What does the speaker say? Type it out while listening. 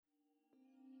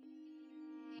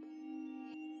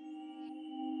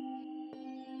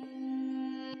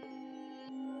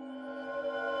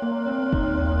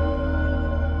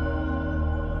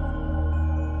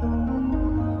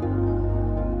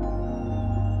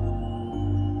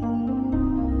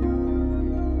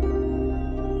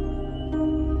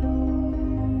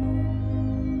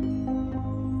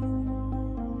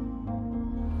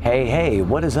Hey,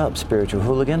 what is up, spiritual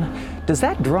hooligan? Does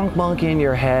that drunk monkey in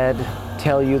your head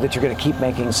tell you that you're going to keep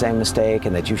making the same mistake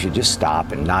and that you should just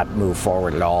stop and not move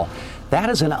forward at all? That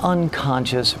is an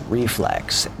unconscious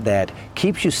reflex that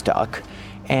keeps you stuck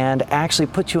and actually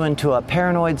puts you into a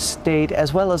paranoid state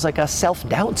as well as like a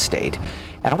self-doubt state.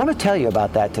 And I want to tell you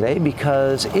about that today,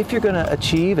 because if you're going to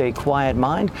achieve a quiet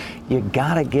mind, you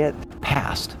got to get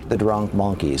past the drunk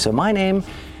monkey. So my name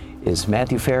is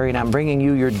Matthew Ferry, and I'm bringing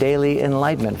you your daily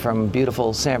enlightenment from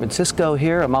beautiful San Francisco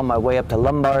here. I'm on my way up to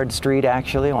Lombard Street,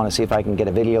 actually. I want to see if I can get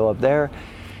a video up there.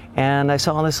 And I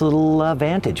saw this little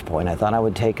vantage point. I thought I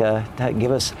would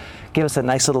give us a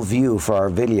nice little view for our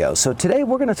video. So today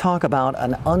we're going to talk about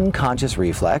an unconscious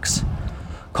reflex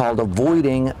called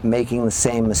avoiding making the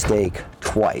same mistake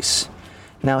twice.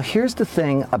 Now, here's the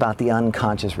thing about the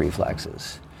unconscious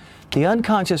reflexes. The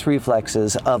unconscious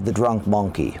reflexes of the drunk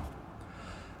monkey,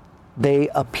 they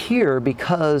appear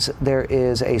because there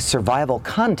is a survival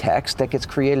context that gets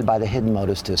created by the hidden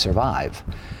motives to survive.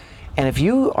 And if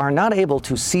you are not able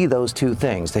to see those two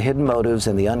things, the hidden motives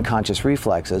and the unconscious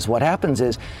reflexes, what happens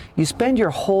is you spend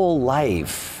your whole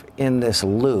life in this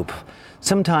loop.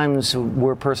 Sometimes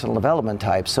we're personal development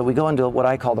types, so we go into what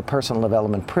I call the personal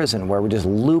development prison, where we're just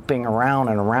looping around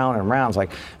and around and around. It's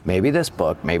like, maybe this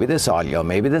book, maybe this audio,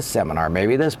 maybe this seminar,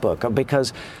 maybe this book.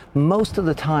 Because most of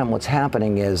the time what's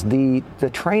happening is the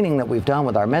training that we've done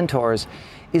with our mentors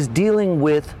is dealing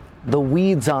with the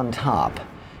weeds on top.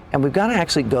 And we've got to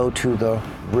actually go to the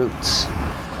roots.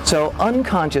 So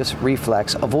unconscious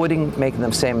reflex, avoiding making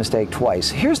the same mistake twice.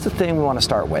 Here's the thing we want to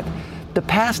start with. The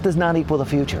past does not equal the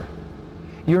future.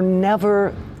 You're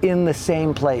never in the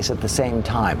same place at the same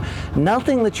time.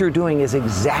 Nothing that you're doing is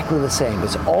exactly the same.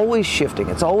 It's always shifting.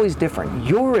 It's always different.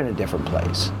 You're in a different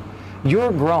place.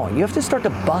 You're growing. You have to start to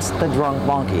bust the drunk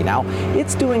monkey. Now,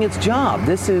 it's doing its job.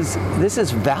 This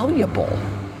is valuable,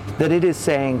 that it is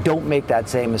saying, don't make that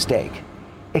same mistake.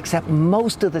 Except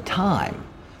most of the time,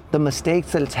 the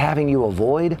mistakes that it's having you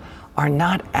avoid are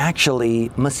not actually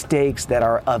mistakes that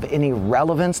are of any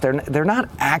relevance. They're not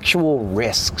actual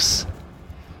risks.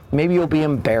 Maybe you'll be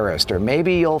embarrassed, or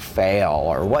maybe you'll fail,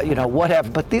 or whatever.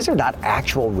 But these are not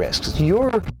actual risks.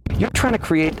 You're trying to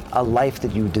create a life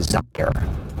that you desire.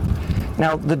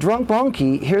 Now, the drunk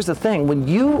monkey, here's the thing. When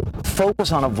you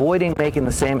focus on avoiding making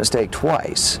the same mistake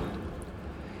twice,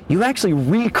 you actually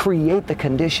recreate the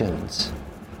conditions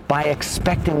by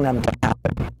expecting them to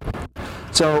happen.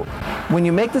 So when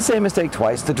you make the same mistake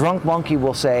twice, the drunk monkey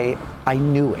will say, I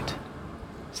knew it.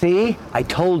 See, I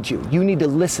told you, you need to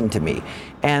listen to me.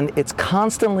 And it's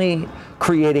constantly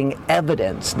creating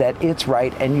evidence that it's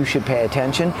right and you should pay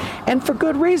attention. And for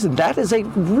good reason. That is a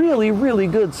really, really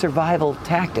good survival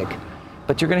tactic.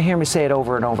 But you're going to hear me say it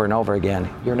over and over and over again.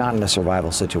 You're not in a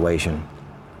survival situation.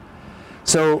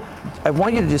 So I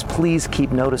want you to just please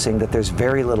keep noticing that there's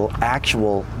very little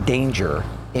actual danger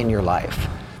in your life.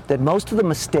 That most of the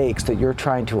mistakes that you're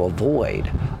trying to avoid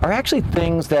are actually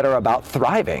things that are about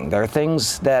thriving. They're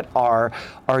things that are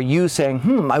you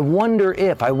saying, I wonder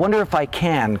if I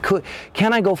can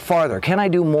I go farther? Can I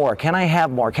do more? Can I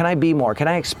have more? Can I be more? Can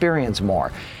I experience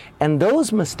more? And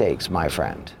those mistakes, my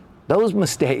friend, those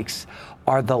mistakes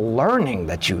are the learning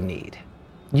that you need.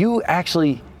 You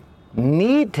actually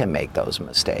need to make those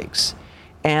mistakes,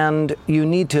 and you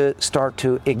need to start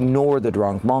to ignore the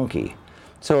drunk monkey.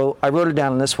 So I wrote it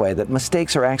down in this way, that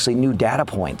mistakes are actually new data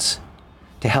points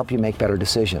to help you make better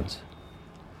decisions.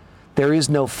 There is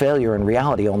no failure in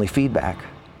reality, only feedback.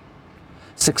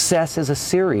 Success is a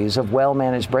series of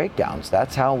well-managed breakdowns.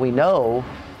 That's how we know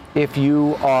if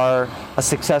you are a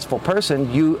successful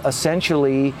person. You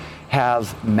essentially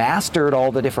have mastered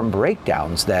all the different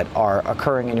breakdowns that are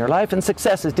occurring in your life, and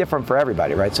success is different for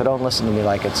everybody, right? So don't listen to me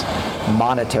like it's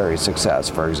monetary success,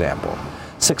 for example.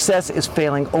 Success is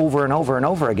failing over and over and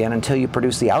over again until you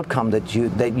produce the outcome that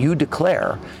you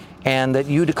declare, and that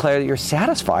you declare that you're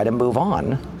satisfied and move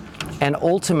on. And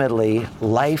ultimately,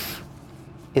 life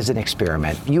is an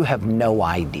experiment. You have no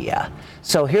idea.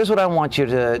 So here's what I want you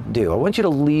to do. I want you to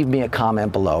leave me a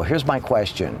comment below. Here's my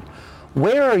question.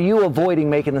 Where are you avoiding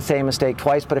making the same mistake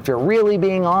twice? But if you're really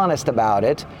being honest about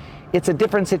it, it's a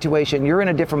different situation. You're in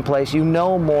a different place. You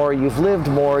know more. You've lived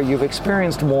more. You've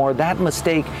experienced more. That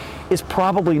mistake is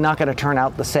probably not going to turn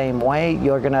out the same way.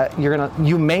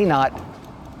 You may not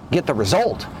get the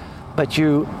result, but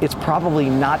it's probably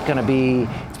not going to be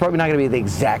the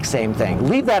exact same thing.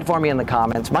 Leave that for me in the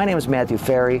comments. My name is Matthew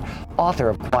Ferry, author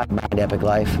of Quiet Mind, Epic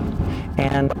Life,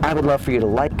 and I would love for you to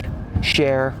like,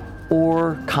 share,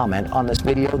 or comment on this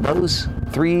video. Those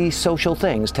 3 social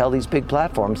things tell these big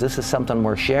platforms this is something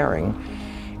we're sharing.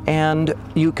 And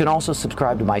you can also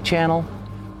subscribe to my channel.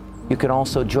 You can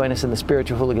also join us in the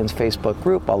Spiritual Hooligans Facebook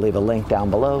group. I'll leave a link down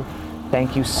below.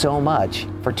 Thank you so much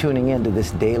for tuning in to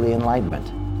this daily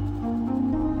enlightenment.